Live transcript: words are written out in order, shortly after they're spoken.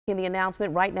making the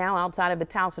announcement right now outside of the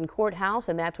Towson Courthouse,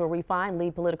 and that's where we find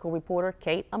lead political reporter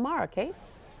Kate Amara. Kate?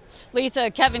 Lisa,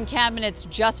 Kevin Kamenetz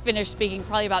just finished speaking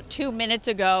probably about 2 minutes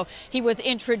ago. He was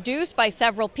introduced by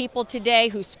several people today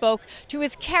who spoke to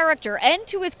his character and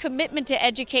to his commitment to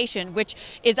education, which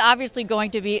is obviously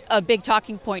going to be a big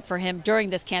talking point for him during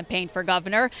this campaign for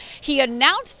governor. He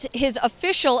announced his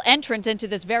official entrance into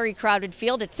this very crowded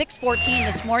field at 6:14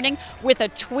 this morning with a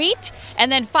tweet,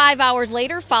 and then 5 hours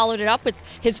later followed it up with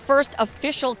his first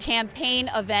official campaign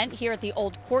event here at the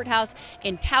old courthouse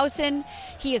in Towson.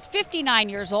 He is 59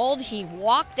 years old. He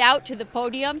walked out to the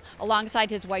podium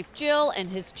alongside his wife Jill and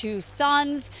his 2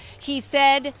 sons. He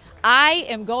said, "I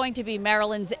am going to be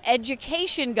Maryland's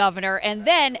education governor." And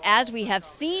then, as we have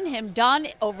seen him done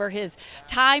over his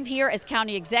time here as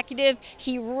county executive,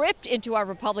 he ripped into our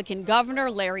Republican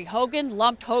governor, Larry Hogan,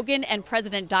 lumped Hogan and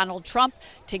President Donald Trump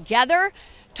together,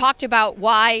 talked about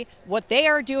why what they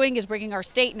are doing is bringing our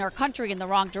state and our country in the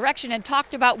wrong direction, and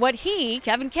talked about what he,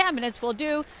 Kevin Kamenetz, will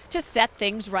do to set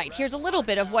things right. Here's a little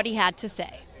bit of what he had to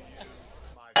say.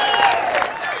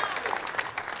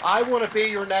 I want to be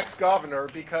your next governor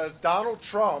because Donald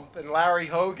Trump and Larry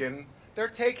Hogan, they're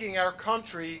taking our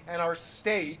country and our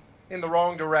state in the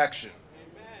wrong direction.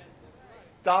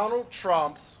 Donald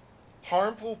Trump's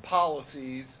harmful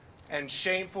policies and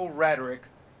shameful rhetoric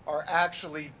are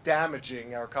actually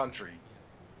damaging our country.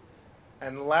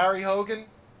 And Larry Hogan,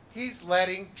 he's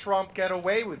letting Trump get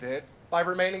away with it by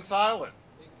remaining silent.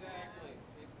 Exactly.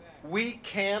 We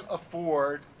can't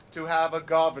afford to have a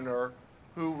governor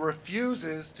who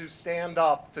refuses to stand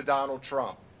up to Donald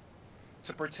Trump,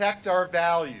 to protect our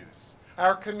values,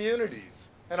 our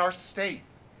communities, and our state.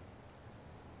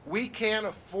 We can't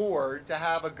afford to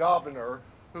have a governor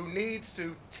who needs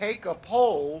to take a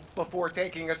poll before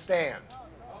taking a stand.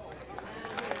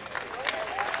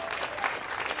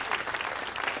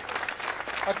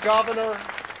 A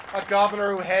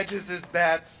governor who hedges his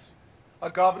bets, a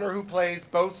governor who plays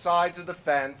both sides of the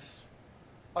fence,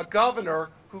 a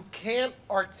governor who can't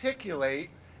articulate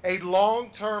a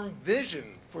long-term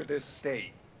vision for this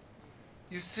state.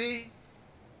 You see,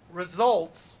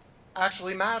 results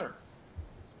actually matter.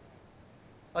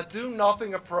 A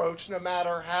do-nothing approach, no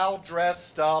matter how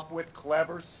dressed up with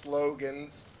clever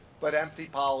slogans but empty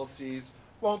policies,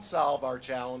 won't solve our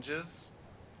challenges.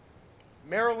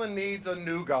 Maryland needs a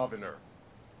new governor,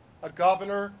 a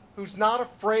governor who's not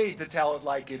afraid to tell it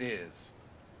like it is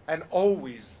and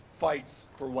always fights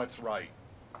for what's right.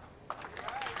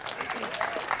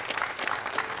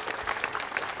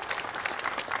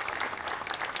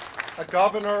 A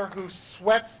governor who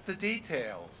sweats the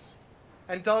details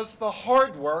and does the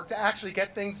hard work to actually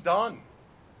get things done.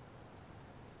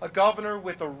 A governor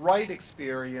with the right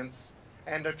experience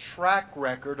and a track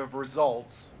record of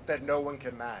results that no one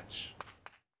can match.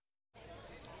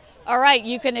 All right,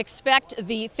 you can expect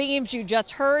the themes you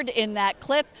just heard in that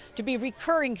clip to be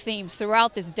recurring themes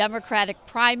throughout this Democratic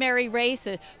primary race.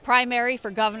 The primary for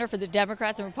governor for the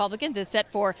Democrats and Republicans is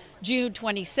set for June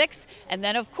 26th. And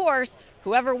then, of course,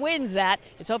 whoever wins that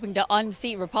is hoping to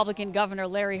unseat Republican Governor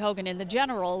Larry Hogan in the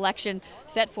general election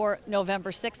set for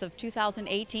November 6th of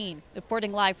 2018.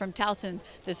 Reporting live from Towson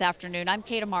this afternoon, I'm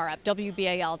Kate Amara,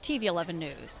 WBAL-TV 11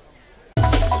 News.